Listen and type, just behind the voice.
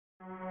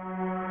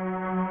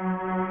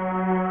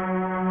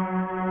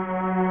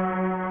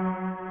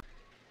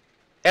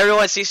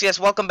Everyone, CCS,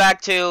 welcome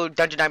back to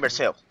Dungeon Nightmare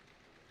 2.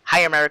 Hi,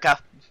 America.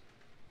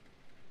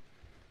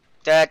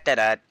 Da da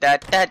da da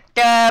da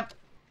da.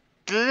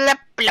 Blop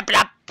blop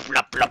blop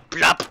blop blop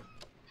blop.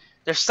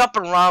 There's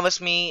something wrong with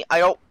me.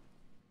 I want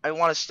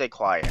to stay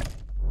quiet.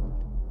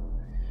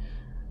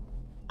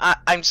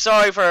 I'm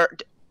sorry for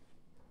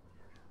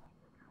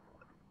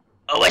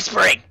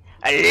whispering.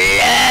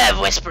 I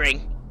love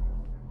whispering.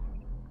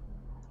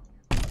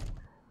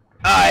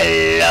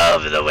 I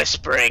love the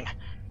whispering.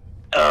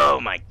 Oh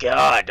my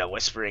god, the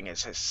whispering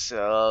is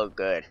so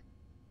good.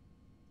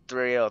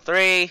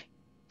 303,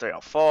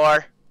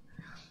 304,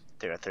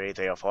 303,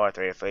 304,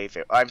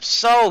 303. I'm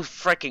so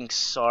freaking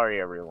sorry,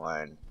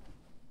 everyone.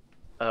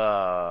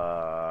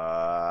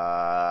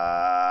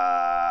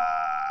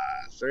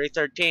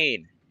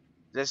 313. Is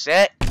this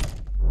it?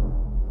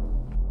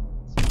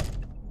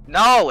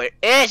 No, it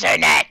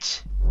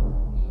isn't.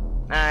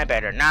 I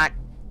better not.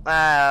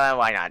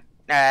 Why not?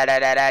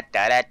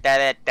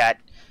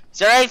 Is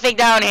there anything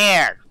down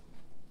here?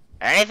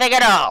 Anything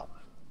at all?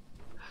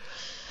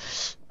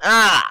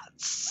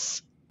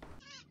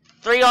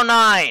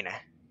 309.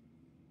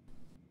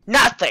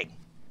 Nothing.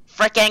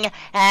 Fricking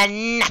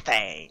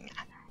nothing.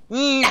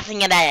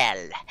 Nothing at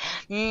all.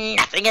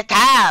 Nothing at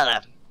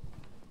all.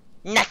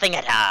 Nothing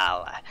at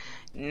all.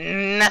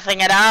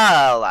 Nothing at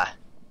all.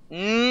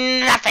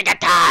 Nothing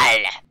at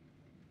all.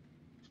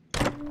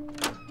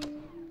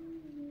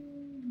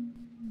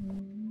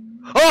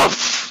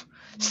 Oof!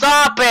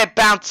 Stop it,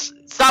 bounce!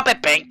 Stop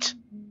it, Banked!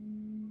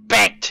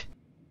 Banked!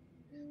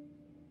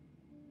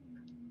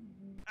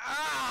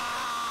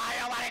 I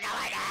don't wanna go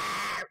in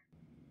there!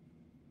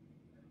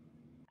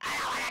 I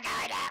don't wanna go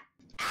in there!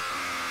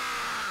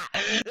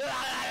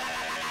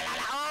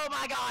 Oh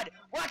my god!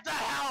 What the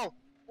hell?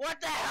 What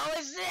the hell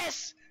is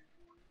this?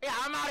 Yeah,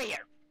 I'm out of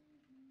here.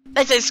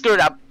 This is screwed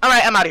up.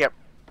 Alright, I'm out of here.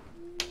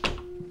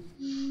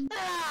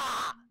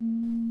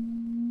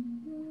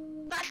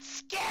 That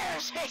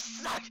scares me,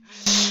 son!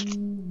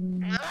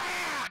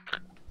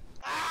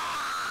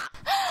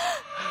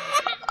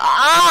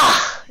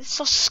 It's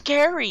so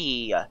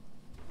scary. Yeah.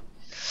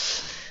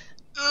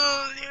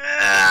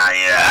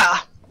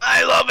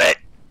 I love it.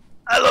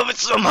 I love it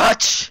so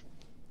much.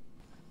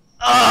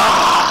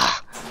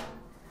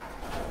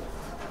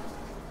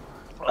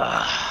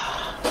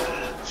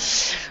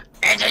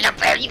 It's in a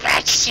very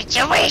bad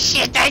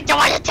situation. I don't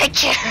want to take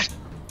care.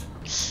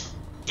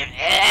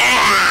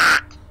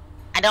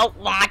 I don't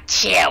want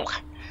to.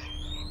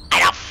 I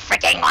don't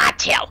freaking want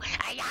to.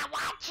 I don't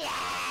want to.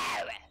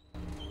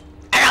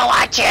 I don't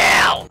want to.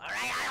 Alright,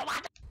 I don't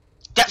want to.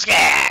 Jump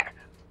scare.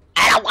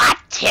 I don't want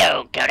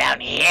to go down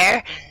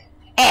here.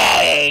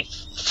 Hey,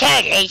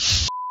 holy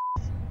sh**.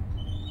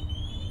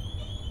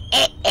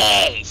 It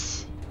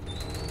is.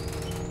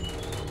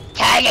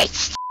 Holy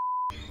sh**.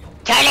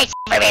 Holy sh**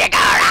 for me to go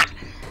around.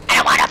 I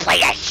don't want to play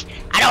this.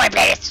 I don't want to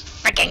play this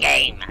freaking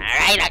game.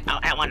 Alright, I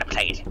don't want to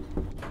play it.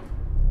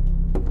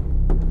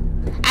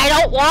 I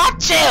don't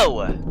want to!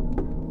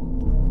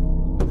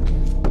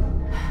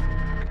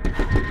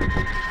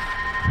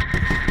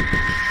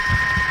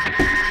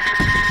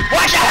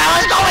 What the hell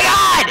is going on?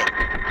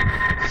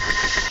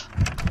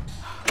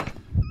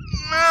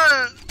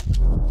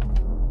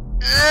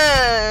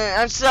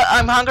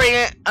 I'm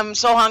hungry. I'm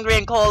so hungry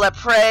and cold. I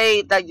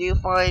pray that you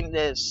find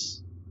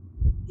this.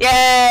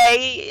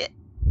 Yay!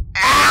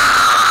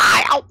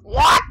 I don't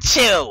want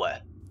to!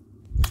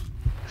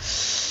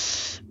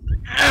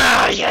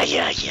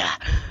 Yeah.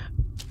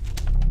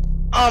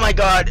 Oh my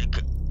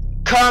god.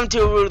 Come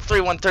to Route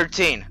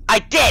 3113. I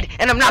did,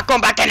 and I'm not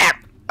going back in there.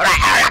 Alright,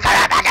 I'm not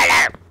going back in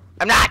there.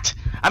 I'm not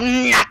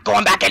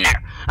going back in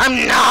there.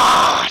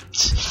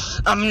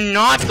 I'm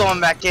not going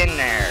back in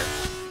there.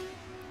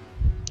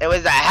 It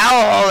was a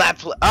hellhole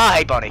that oh,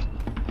 hey, buddy.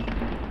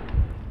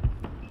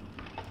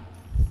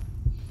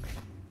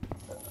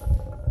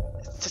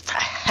 It's just a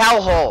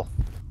hellhole.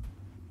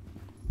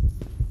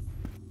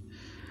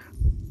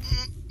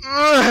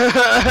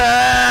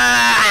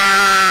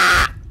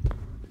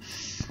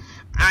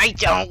 I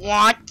don't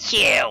want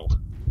to.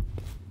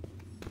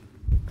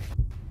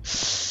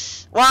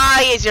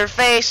 Why is your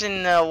face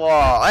in the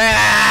wall?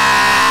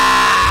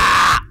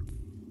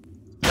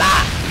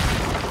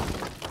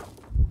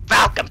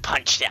 Falcon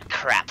punch that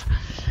crap.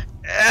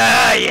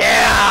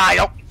 Yeah, I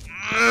don't.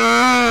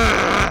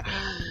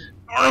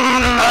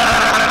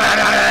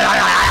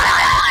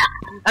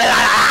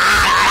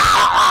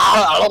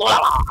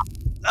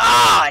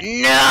 Oh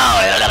no!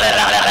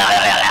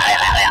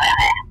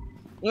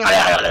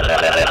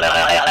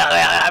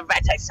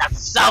 I'm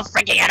so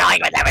freaking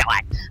annoying with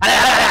everyone.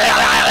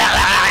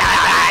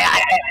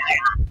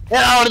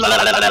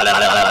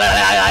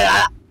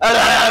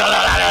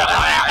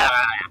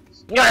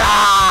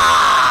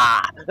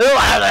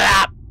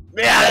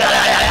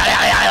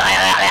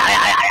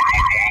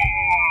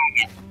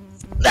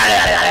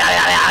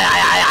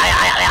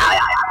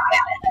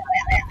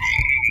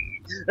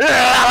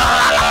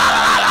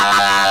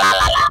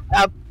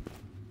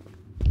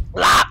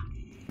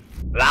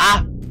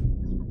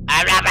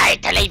 I'm not ready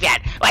to leave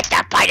yet. What's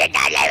the point of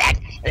not leaving?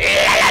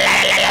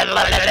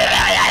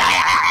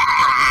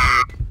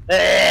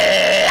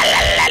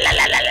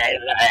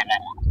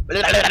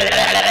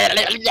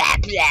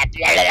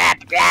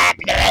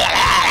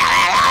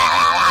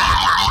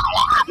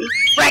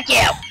 Frick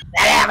you!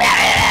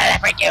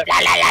 Frick you! La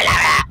la la la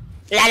la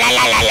la la la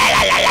la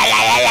la la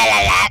la la la la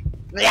la.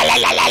 La la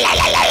la la la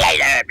la la la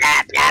la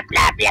blah blah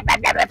blah blah blah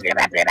blah blah blah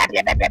blah blah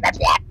blah blah blah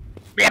blah.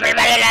 Blah blah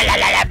blah la la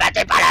la la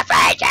batté par la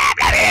face.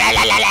 Blah blah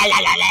la la la la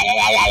la la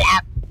la la la.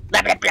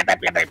 Blah blah blah blah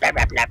blah blah blah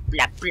blah blah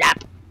blah blah.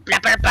 Blah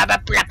blah blah blah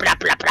blah blah blah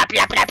blah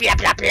blah blah blah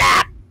blah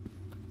blah.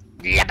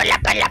 Blah blah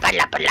blah blah blah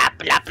blah blah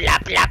blah blah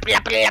blah blah blah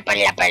blah blah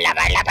blah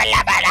blah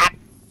blah blah.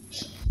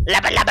 La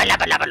ba la ba la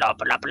ba la ba la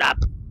ba la ba la.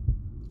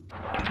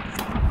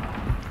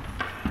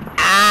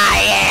 Ah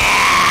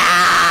yeah.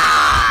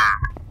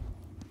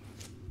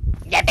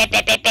 Yeah.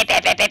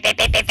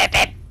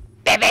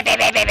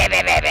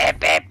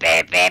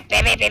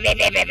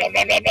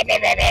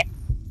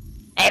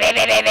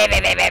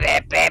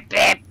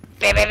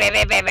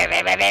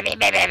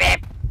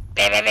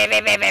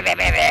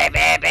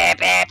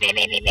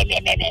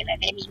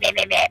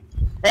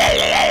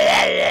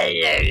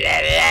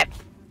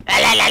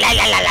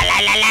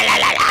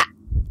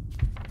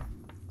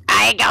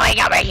 I ain't going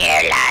over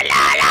here, la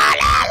la la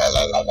la.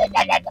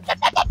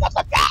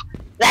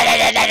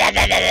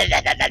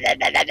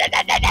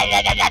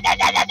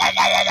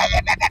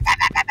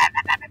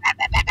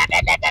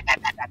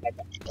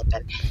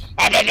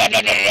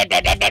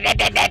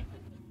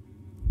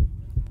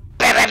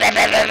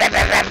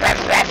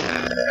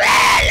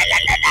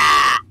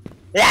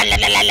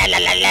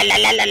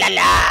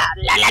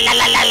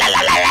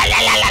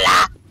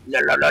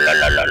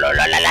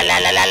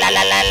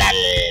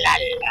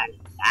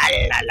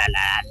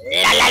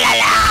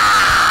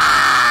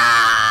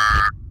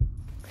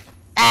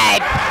 Hey!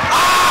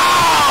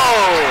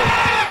 Oh!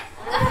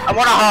 I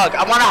want a hug.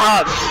 I want a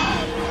hug.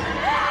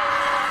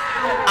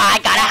 I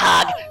got a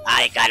hug.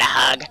 I got a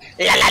hug.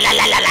 La la la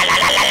la la la la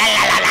la la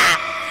la la la.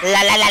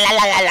 La la la la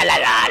la la la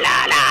la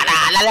la la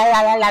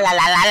la la la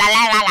la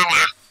la la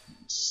la.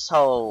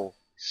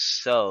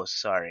 So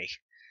sorry.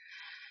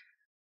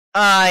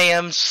 I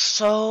am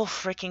so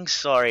freaking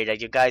sorry that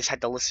you guys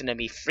had to listen to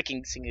me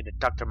freaking singing the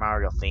Dr.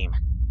 Mario theme.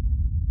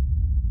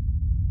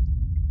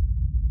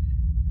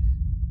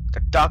 The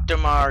Dr.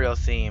 Mario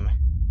theme.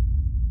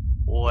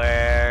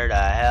 Where the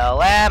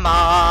hell am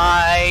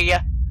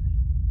I?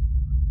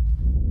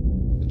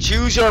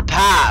 Choose your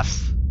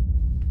path.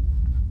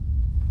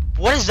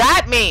 What does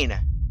that mean?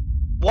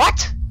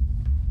 What?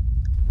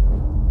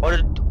 Or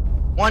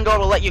one door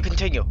will let you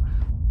continue.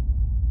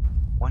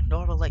 One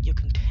door will let you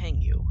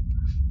continue.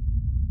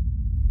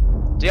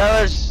 The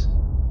others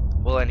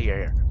will end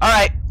here.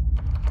 Alright.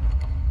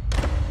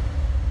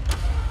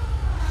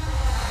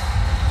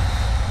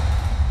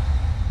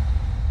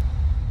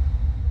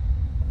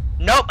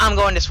 Nope, I'm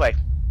going this way.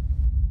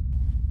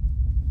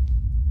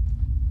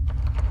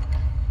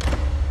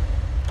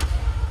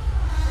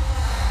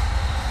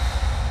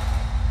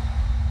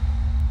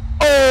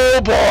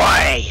 Oh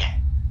boy!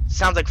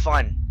 Sounds like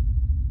fun.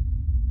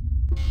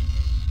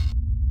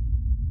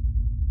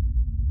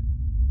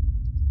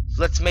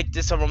 Let's make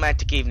this a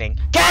romantic evening.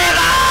 Get it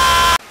on!